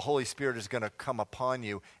 the Holy Spirit is going to come upon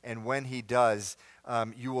you, and when he does,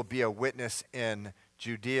 you will be a witness in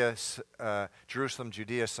Judea, Jerusalem,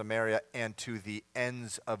 Judea, Samaria, and to the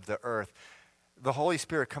ends of the earth. The Holy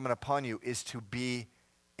Spirit coming upon you is to be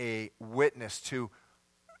a witness to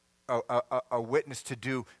a witness to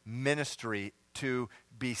do ministry, to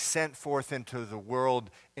be sent forth into the world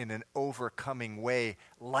in an overcoming way,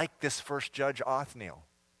 like this first judge Othniel,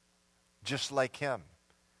 just like him.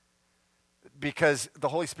 Because the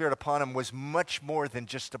Holy Spirit upon him was much more than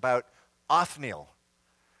just about Othniel.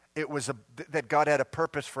 It was that God had a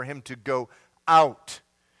purpose for him to go out.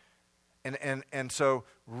 And so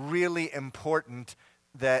really important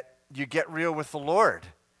that you get real with the Lord.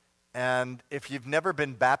 And if you've never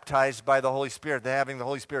been baptized by the Holy Spirit, having the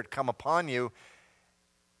Holy Spirit come upon you,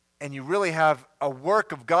 and you really have a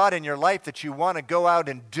work of God in your life that you want to go out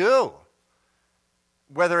and do,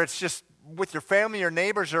 whether it's just with your family or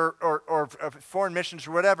neighbors or foreign missions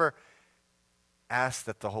or whatever, ask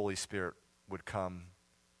that the Holy Spirit would come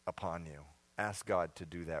upon you. Ask God to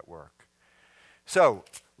do that work. So,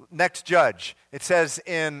 next judge. It says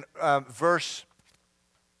in verse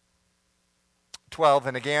 12,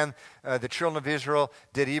 "And again, the children of Israel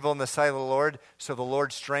did evil in the sight of the Lord, so the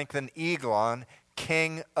Lord strengthened Eglon,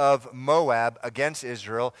 king of Moab, against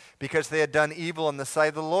Israel, because they had done evil in the sight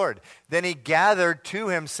of the Lord. Then he gathered to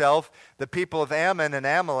himself the people of Ammon and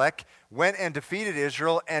Amalek, went and defeated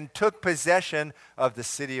Israel, and took possession of the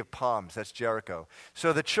city of palms." That's Jericho.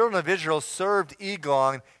 So the children of Israel served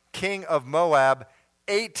Eglon, king of Moab,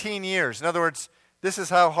 18 years. In other words, this is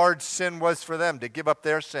how hard sin was for them to give up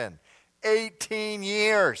their sin. 18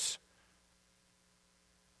 years.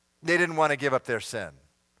 They didn't want to give up their sin.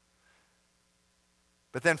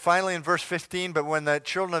 But then finally in verse 15, "But when the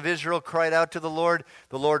children of Israel cried out to the Lord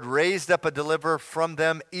raised up a deliverer from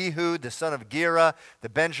them, Ehud, the son of Gera, the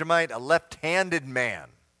Benjamite, a left-handed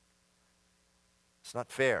man." It's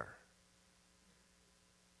not fair.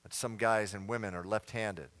 But some guys and women are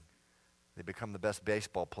left-handed. They become the best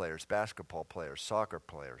baseball players, basketball players, soccer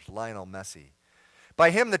players, Lionel Messi. By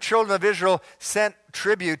him, the children of Israel sent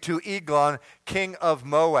tribute to Eglon, king of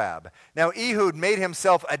Moab. Now, Ehud made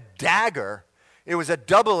himself a dagger. It was a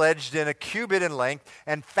double-edged and a cubit in length,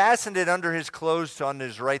 and fastened it under his clothes on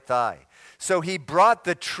his right thigh. So he brought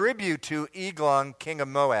the tribute to Eglon, king of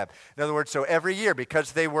Moab. In other words, so every year,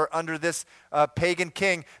 because they were under this pagan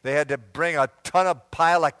king, they had to bring a ton of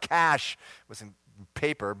pile of cash. It wasn't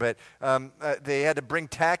paper, but they had to bring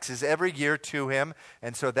taxes every year to him,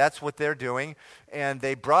 and so that's what they're doing. And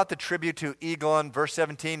they brought the tribute to Eglon, verse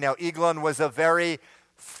 17. Now, Eglon was a very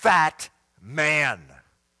fat man.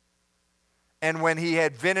 And when he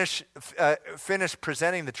had finished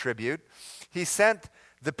presenting the tribute, he sent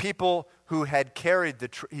the people who had carried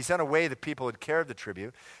he sent away the people who had carried the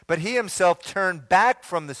tribute, but he himself turned back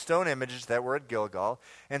from the stone images that were at Gilgal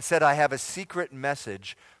and said, I have a secret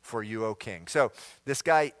message for you, O king. So this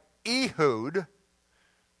guy Ehud,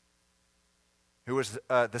 who was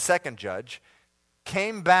the second judge,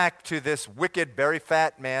 came back to this wicked, very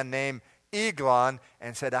fat man named Eglon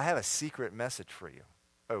and said, I have a secret message for you,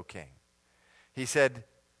 O king.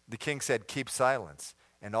 The king said, keep silence,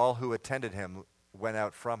 and all who attended him went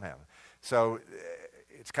out from him. So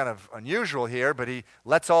it's kind of unusual here, but he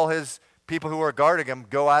lets all his people who are guarding him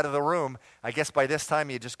go out of the room. I guess by this time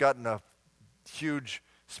he had just gotten a huge,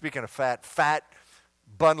 speaking of fat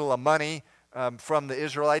bundle of money from the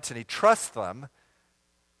Israelites, and he trusts them.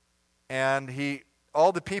 And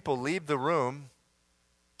all the people leave the room,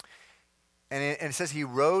 and it says he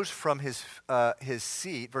rose from his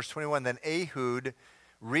seat. Verse 21, then Ehud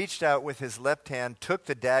reached out with his left hand, took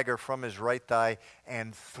the dagger from his right thigh,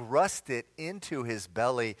 and thrust it into his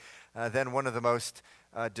belly. Then one of the most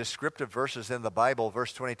descriptive verses in the Bible,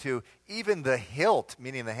 verse 22, even the hilt,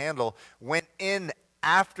 meaning the handle, went in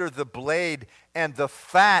after the blade, and the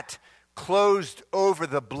fat closed over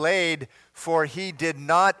the blade, for he did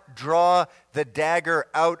not draw the dagger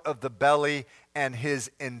out of the belly, and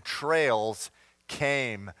his entrails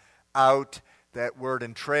came out. That word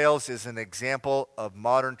entrails is an example of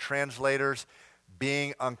modern translators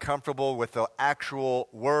being uncomfortable with the actual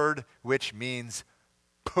word, which means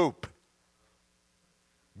poop.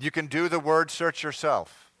 You can do the word search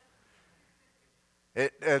yourself.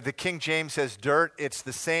 The King James says dirt. It's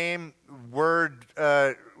the same word,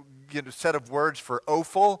 set of words for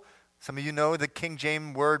offal. Some of you know the King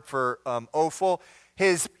James word for offal.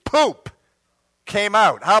 His poop came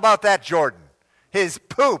out. How about that, Jordan? His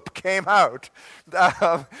poop came out.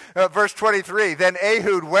 Verse 23, then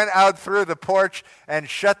Ehud went out through the porch and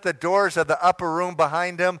shut the doors of the upper room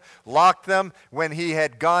behind him, locked them. When he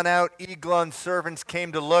had gone out, Eglon's servants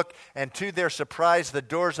came to look, and to their surprise, the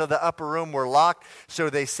doors of the upper room were locked. So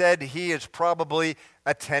they said, he is probably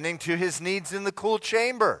attending to his needs in the cool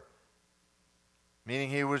chamber.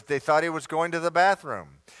 Meaning they thought he was going to the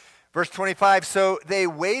bathroom. Verse 25, so they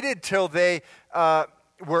waited till they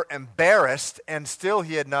were embarrassed, and still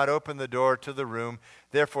he had not opened the door to the room.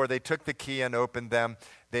 Therefore they took the key and opened them,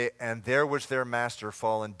 and there was their master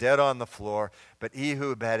fallen dead on the floor. But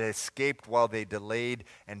Ehud had escaped while they delayed,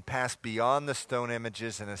 and passed beyond the stone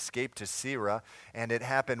images and escaped to Seirah. And it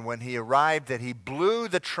happened when he arrived that he blew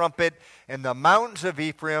the trumpet in the mountains of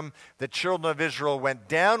Ephraim. The children of Israel went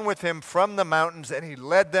down with him from the mountains, and he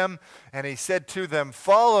led them, and he said to them,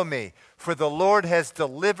 follow me, for the Lord has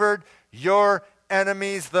delivered your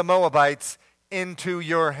enemies, the Moabites, into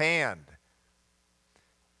your hand.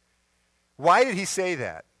 Why did he say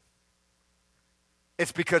that?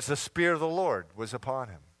 It's because the Spirit of the Lord was upon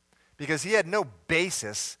him. Because he had no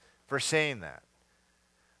basis for saying that.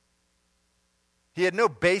 He had no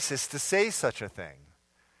basis to say such a thing.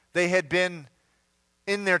 They had been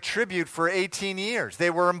in their tribute for 18 years. They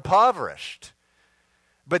were impoverished.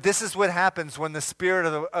 But this is what happens when the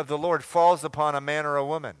Spirit of the Lord falls upon a man or a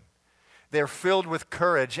woman. They're filled with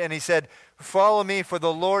courage. And he said, follow me, for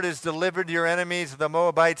the Lord has delivered your enemies, the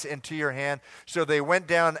Moabites, into your hand. So they went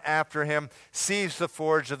down after him, seized the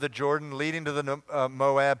fords of the Jordan leading to the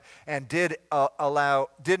Moab, and didn't allow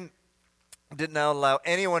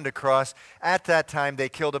anyone to cross. At that time, they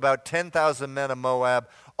killed about 10,000 men of Moab,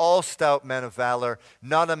 all stout men of valor.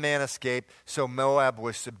 Not a man escaped. So Moab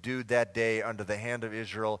was subdued that day under the hand of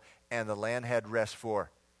Israel, and the land had rest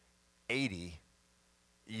for 80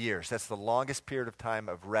 years. That's the longest period of time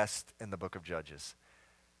of rest in the book of Judges.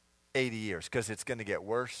 80 years, because it's going to get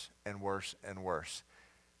worse and worse and worse,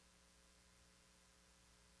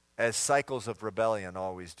 as cycles of rebellion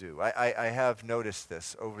always do. I have noticed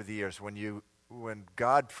this over the years. When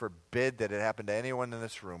God forbid that it happened to anyone in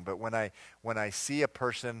this room, but when I see a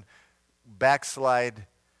person backslide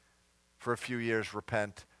for a few years,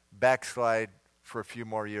 repent, backslide for a few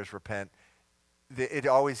more years, repent. It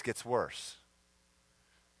always gets worse.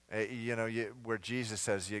 Where Jesus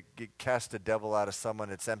says you cast a devil out of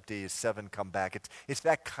someone, it's empty, 7 come back. It's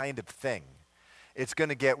that kind of thing. It's going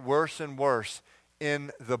to get worse and worse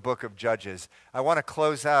in the book of Judges. I want to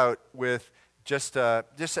close out with just an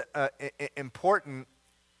important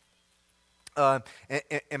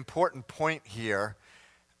point here.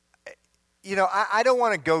 I don't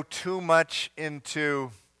want to go too much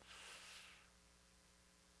into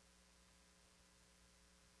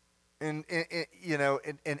and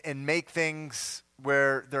make things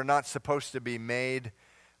where they're not supposed to be made,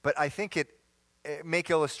 but I think it make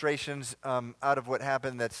illustrations out of what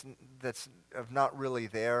happened that's not really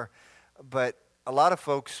there. But a lot of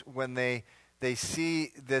folks, when they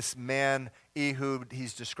see this man Ehud,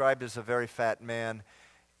 he's described as a very fat man,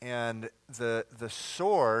 and the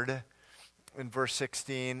sword in verse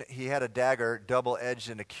 16, he had a dagger double-edged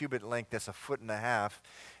in a cubit length that's 1.5 feet,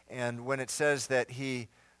 and when it says that he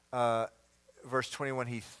verse 21,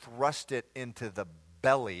 he thrust it into the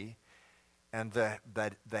belly, and the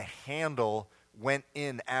handle went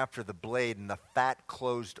in after the blade, and the fat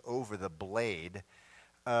closed over the blade.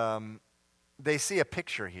 They see a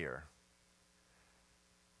picture here.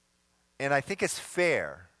 And I think it's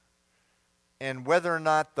fair. And whether or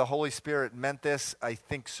not the Holy Spirit meant this, I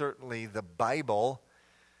think certainly the Bible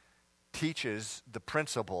teaches the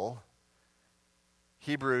principle.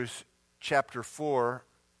 Hebrews chapter 4,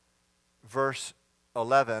 verse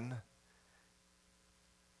 11.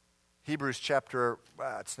 Hebrews chapter,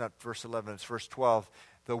 it's not verse 11, it's verse 12.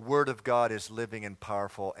 The word of God is living and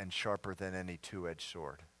powerful and sharper than any two-edged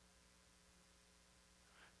sword,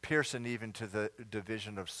 piercing even to the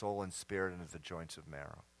division of soul and spirit and of the joints of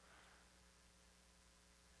marrow.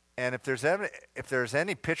 And if there's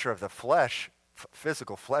any picture of the flesh,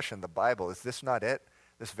 physical flesh in the Bible, is this not it?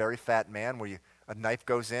 This very fat man where a knife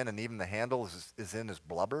goes in and even the handle is in his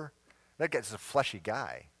blubber? That guy's a fleshy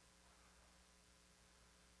guy.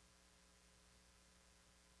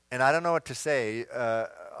 And I don't know what to say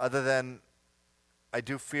other than I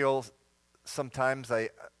do feel sometimes I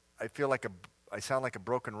feel like I sound like a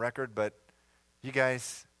broken record, but you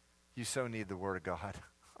guys, you so need the Word of God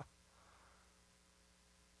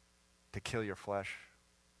to kill your flesh.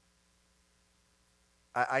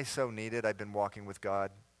 I so need it. I've been walking with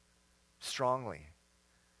God strongly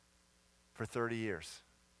for 30 years.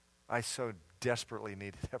 I so desperately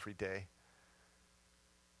need it every day.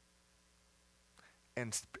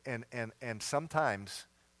 And sometimes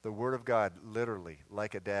the Word of God, literally,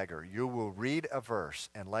 like a dagger, you will read a verse,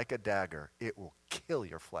 and like a dagger, it will kill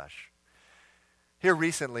your flesh. Here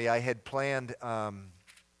recently, I had planned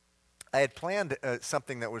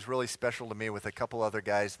something that was really special to me with a couple other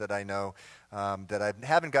guys that I know that I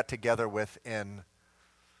haven't got together with I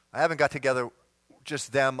haven't got together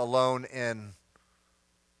just them alone in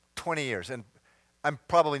 20 years, and I'm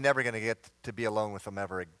probably never going to get to be alone with them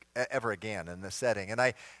ever again in this setting.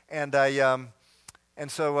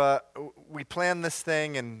 So we planned this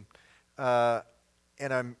thing, and I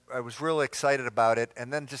was really excited about it.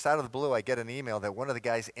 And then just out of the blue, I get an email that one of the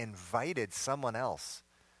guys invited someone else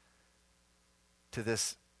to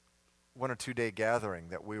this 1 or 2 day gathering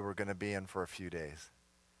that we were going to be in for a few days.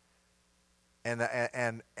 And I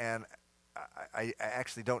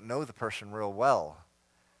actually don't know the person real well.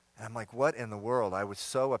 And I'm like, what in the world? I was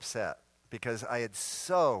so upset because I had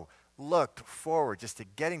so looked forward just to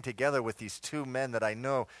getting together with these two men that I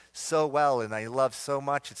know so well and I love so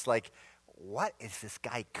much. It's like, what, is this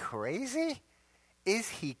guy crazy? Is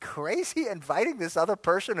he crazy inviting this other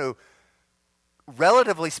person who,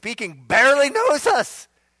 relatively speaking, barely knows us?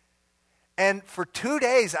 And for 2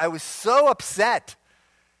 days, I was so upset.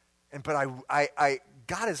 But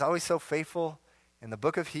God is always so faithful. In the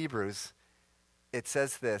book of Hebrews, it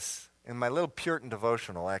says this, in my little Puritan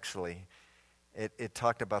devotional, actually, it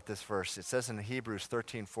talked about this verse. It says in Hebrews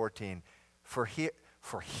 13:14,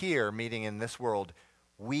 for here, meaning in this world,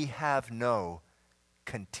 we have no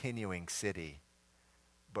continuing city,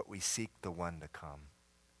 but we seek the one to come.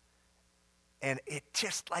 And it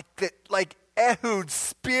just like Ehud's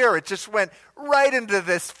spear, it just went right into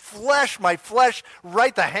this flesh, my flesh,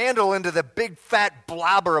 right the handle into the big fat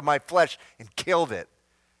blobber of my flesh and killed it.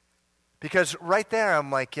 Because right there,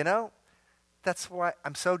 I'm like, that's why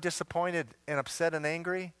I'm so disappointed and upset and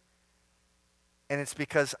angry. And it's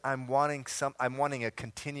because I'm wanting a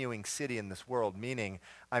continuing city in this world, meaning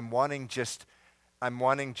I'm wanting just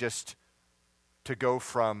to go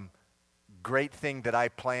from great thing that I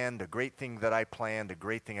planned, to great thing that I planned, to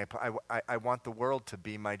great thing I want the world to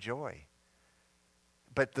be my joy.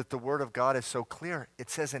 but that the word of God is so clear. It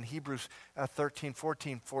says in Hebrews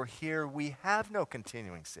 13:14, "For here we have no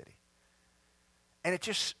continuing city." And it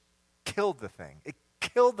just killed the thing. It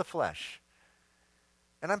killed the flesh.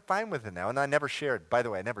 And I'm fine with it now. And I never shared, by the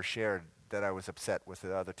way, I never shared that I was upset with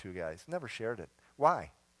the other two guys. Never shared it.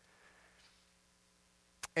 Why?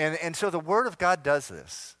 And so the Word of God does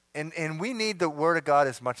this. And we need the Word of God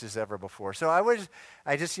as much as ever before. So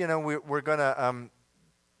we're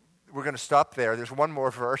gonna stop there. There's one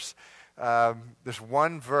more verse. There's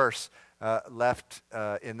one verse left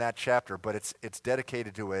in that chapter, but it's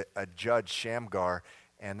dedicated to a judge, Shamgar,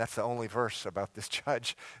 and that's the only verse about this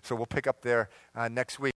judge. So we'll pick up there next week.